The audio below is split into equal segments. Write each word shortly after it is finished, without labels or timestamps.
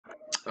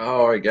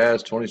All right,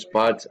 guys, 20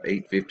 spots,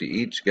 850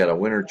 each. Got a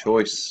winner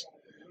choice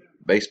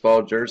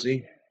baseball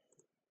jersey,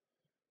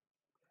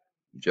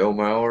 Joe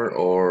Mauer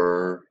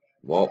or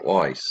Walt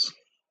Weiss.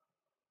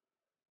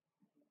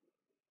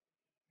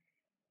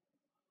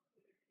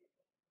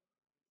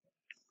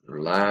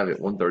 We're live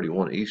at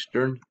 1:31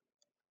 Eastern.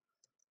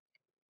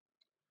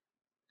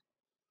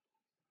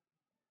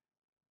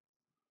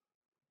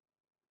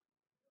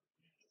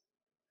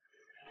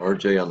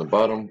 RJ on the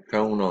bottom,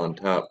 Cone on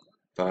top,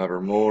 5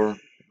 or more,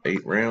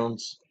 8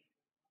 rounds,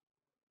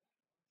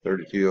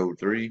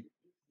 3203.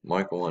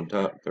 Michael on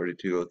top,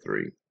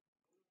 3203.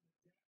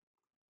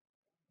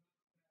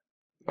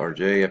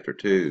 RJ after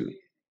 2,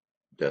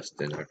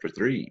 Dustin after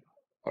 3,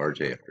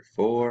 RJ after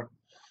 4,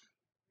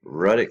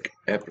 Ruddick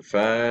after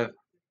 5,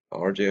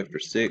 RJ after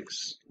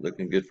 6.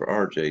 Looking good for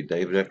RJ.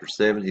 David after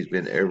 7. He's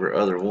been every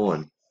other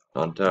one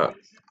on top.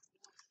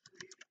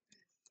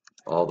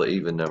 All the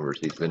even numbers,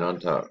 he's been on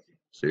top.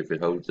 See if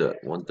it holds up.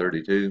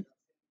 132.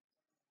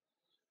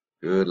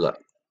 Good luck.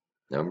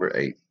 Number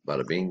 8.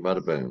 Bada bing,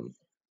 bada boom.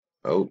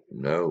 Oh,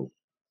 no.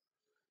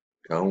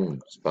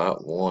 Cone,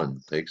 spot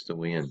 1, takes the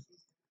win.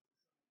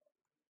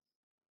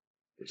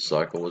 The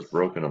cycle was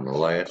broken on the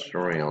last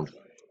round.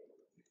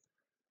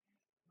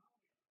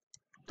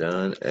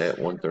 Done at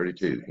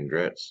 132.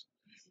 Congrats,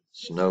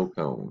 Snow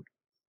Cone.